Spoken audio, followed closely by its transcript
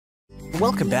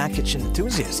Welcome back, kitchen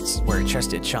enthusiasts. We're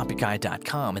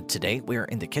trustedshopify.com, and today we're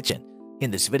in the kitchen.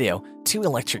 In this video, two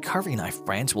electric carving knife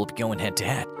brands will be going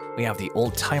head-to-head. We have the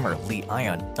old-timer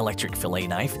Li-ion electric fillet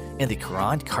knife and the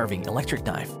Courant Carving Electric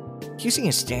Knife. Using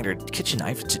a standard kitchen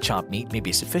knife to chop meat may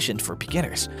be sufficient for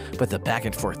beginners, but the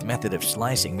back-and-forth method of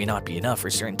slicing may not be enough for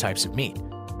certain types of meat.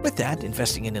 With that,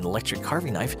 investing in an electric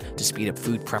carving knife to speed up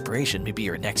food preparation may be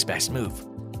your next best move.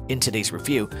 In today's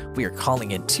review, we are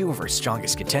calling in two of our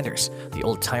strongest contenders, the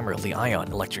old-timer Li-ion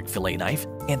electric fillet knife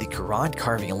and the Courant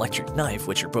Carving Electric Knife,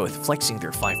 which are both flexing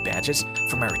their 5 badges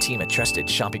from our team at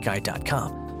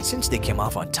trustedshopify.com. Since they came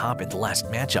off on top in the last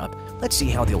matchup, let's see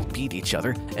how they'll beat each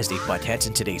other as they butt heads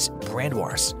in today's brand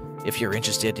wars. If you're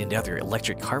interested in the other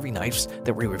electric carving knives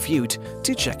that we reviewed,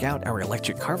 do check out our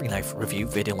electric carving knife review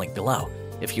video link below.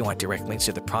 If you want direct links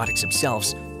to the products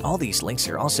themselves, all these links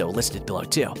are also listed below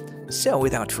too. So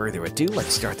without further ado,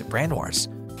 let's start the brand wars.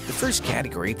 The first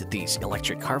category that these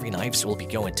electric carving knives will be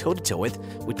going toe-to-toe with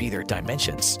would be their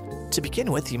dimensions. To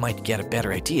begin with, you might get a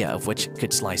better idea of which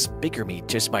could slice bigger meat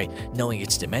just by knowing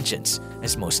its dimensions.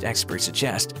 As most experts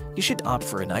suggest, you should opt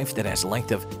for a knife that has a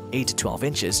length of 8 to 12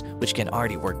 inches, which can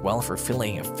already work well for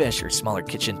filleting a fish or smaller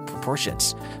kitchen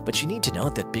proportions. But you need to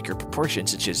note that bigger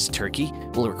proportions such as turkey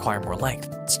will require more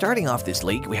length. Starting off this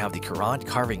league, we have the Courant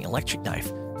Carving Electric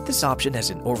Knife. This option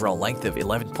has an overall length of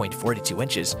 11.42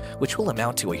 inches, which will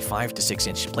amount to a 5 to 6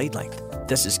 inch blade length.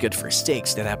 This is good for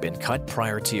steaks that have been cut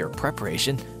prior to your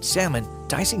preparation, salmon,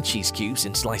 dicing cheese cubes,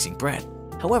 and slicing bread.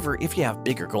 However, if you have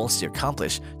bigger goals to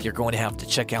accomplish, you're going to have to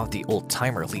check out the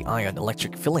old-timer Li-ion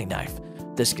electric fillet knife.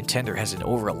 This contender has an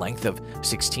overall length of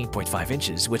 16.5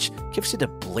 inches, which gives it a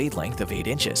blade length of 8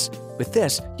 inches. With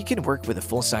this, you can work with a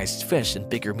full-sized fish and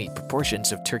bigger meat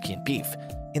proportions of turkey and beef.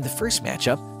 In the first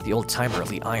matchup, the old-timer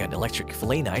Li-ion electric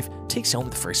fillet knife takes home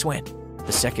the first win.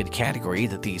 The second category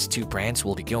that these two brands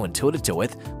will be going toe-to-toe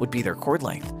with would be their cord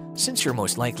length. Since you're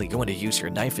most likely going to use your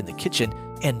knife in the kitchen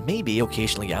and maybe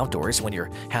occasionally outdoors when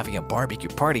you're having a barbecue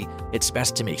party, it's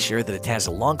best to make sure that it has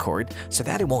a long cord so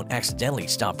that it won't accidentally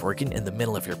stop working in the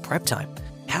middle of your prep time.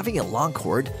 Having a long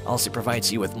cord also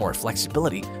provides you with more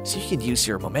flexibility so you can use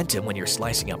your momentum when you're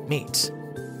slicing up meats.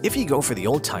 If you go for the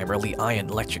old-timer Li-ion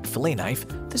electric fillet knife,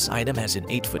 this item has an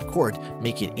 8-foot cord,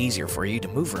 making it easier for you to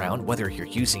move around whether you're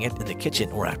using it in the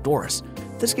kitchen or outdoors.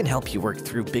 This can help you work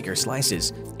through bigger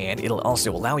slices, and it'll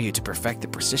also allow you to perfect the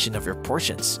precision of your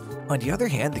portions. On the other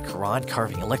hand, the Courant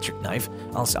Carving Electric Knife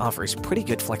also offers pretty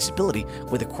good flexibility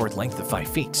with a cord length of 5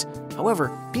 feet.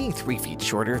 However, being 3 feet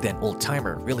shorter than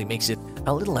old-timer really makes it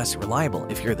a little less reliable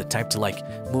if you're the type to like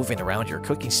moving around your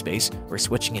cooking space or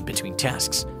switching in between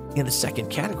tasks. In the second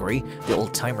category, the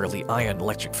old-timer Li-ion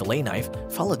electric fillet knife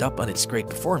followed up on its great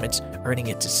performance, earning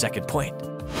its second point.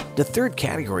 The third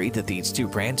category that these two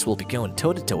brands will be going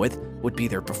toe-to-toe with would be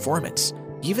their performance.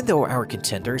 Even though our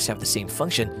contenders have the same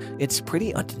function, it's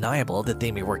pretty undeniable that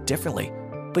they may work differently.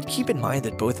 But keep in mind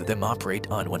that both of them operate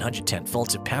on 110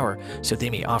 volts of power, so they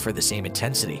may offer the same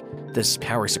intensity. This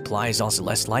power supply is also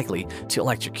less likely to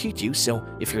electrocute you, so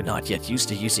if you're not yet used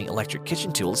to using electric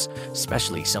kitchen tools,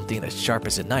 especially something that's sharp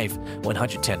as a knife,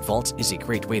 110 volts is a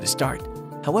great way to start.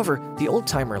 However, the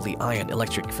old-timer Li-ion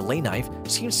electric fillet knife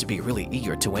seems to be really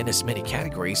eager to win as many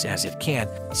categories as it can,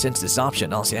 since this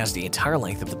option also has the entire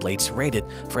length of the blades rated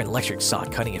for an electric saw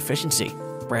cutting efficiency,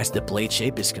 whereas the blade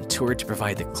shape is contoured to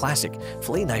provide the classic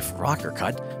fillet knife rocker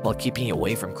cut while keeping you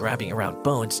away from grabbing around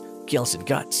bones, gills, and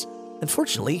guts.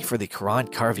 Unfortunately, for the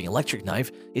Courant Carving Electric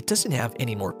Knife, it doesn't have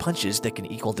any more punches that can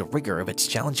equal the rigor of its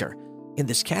challenger. In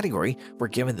this category, we're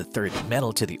given the third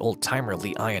medal to the old-timer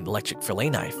Li-ion electric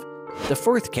fillet knife. The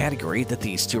fourth category that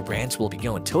these two brands will be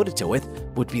going toe-to-toe with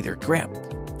would be their grip.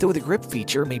 Though the grip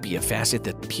feature may be a facet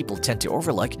that people tend to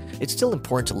overlook, it's still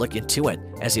important to look into it,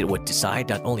 as it would decide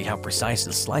not only how precise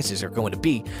the slices are going to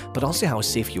be, but also how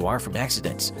safe you are from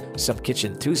accidents. Some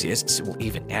kitchen enthusiasts will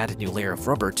even add a new layer of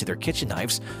rubber to their kitchen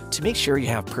knives to make sure you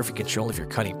have perfect control of your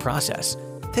cutting process.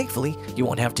 Thankfully, you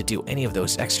won't have to do any of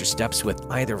those extra steps with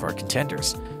either of our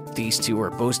contenders. These two are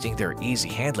boasting their easy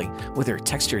handling with their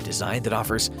texture design that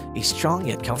offers a strong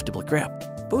yet comfortable grip.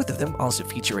 Both of them also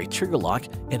feature a trigger lock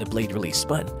and a blade release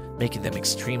spun, making them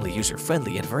extremely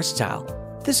user-friendly and versatile.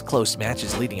 This close match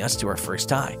is leading us to our first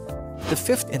tie. The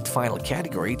fifth and final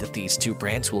category that these two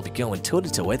brands will be going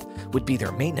toe-to-toe with would be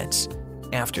their maintenance.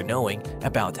 After knowing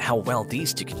about how well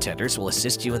these two contenders will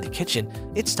assist you in the kitchen,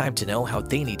 it's time to know how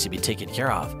they need to be taken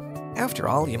care of. After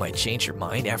all, you might change your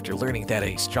mind after learning that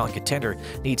a strong contender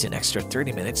needs an extra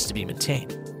 30 minutes to be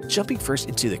maintained. Jumping first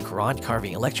into the Courant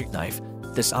Carving Electric Knife,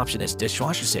 this option is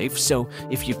dishwasher safe, so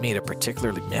if you've made a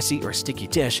particularly messy or sticky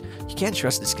dish, you can't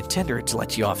trust this contender to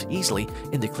let you off easily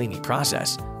in the cleaning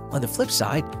process. On the flip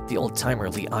side, the old-timer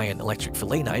Lee Iron electric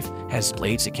fillet knife has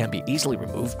blades that can be easily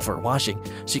removed for washing,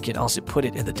 so you can also put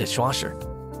it in the dishwasher.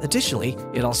 Additionally,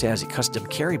 it also has a custom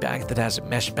carry bag that has a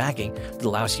mesh backing that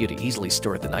allows you to easily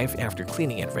store the knife after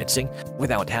cleaning and rinsing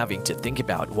without having to think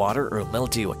about water or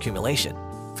mildew accumulation.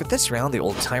 For this round, the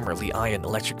old-timer Lee Iron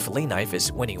electric fillet knife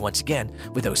is winning once again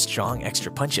with those strong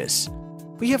extra punches.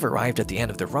 We have arrived at the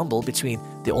end of the rumble between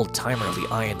the old-timer Lee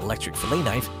Iron electric fillet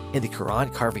knife and the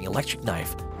Courant Carving Electric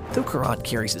Knife. Though Courant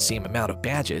carries the same amount of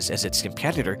badges as its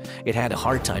competitor, it had a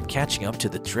hard time catching up to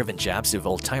the driven jabs of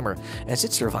old-timer as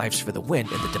it survives for the win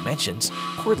in the dimensions,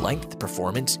 cord length,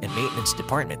 performance, and maintenance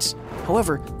departments.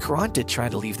 However, Courant did try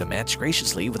to leave the match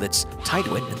graciously with its tight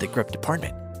win in the grip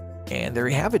department. And there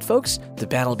you have it, folks. The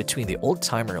battle between the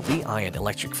old-timer Lee Iron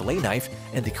electric fillet knife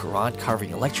and the Courant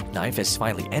Carving Electric Knife has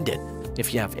finally ended.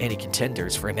 If you have any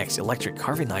contenders for a next electric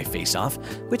carving knife face-off,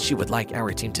 which you would like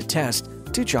our team to test,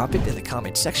 do drop it in the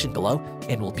comment section below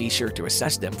and we'll be sure to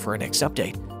assess them for our next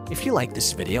update. If you like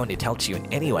this video and it helps you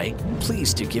in any way,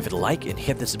 please do give it a like and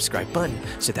hit the subscribe button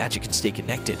so that you can stay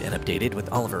connected and updated with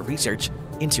all of our research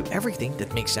into everything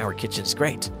that makes our kitchens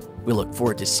great. We look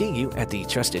forward to seeing you at the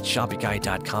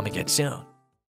trustedshopify.com again soon.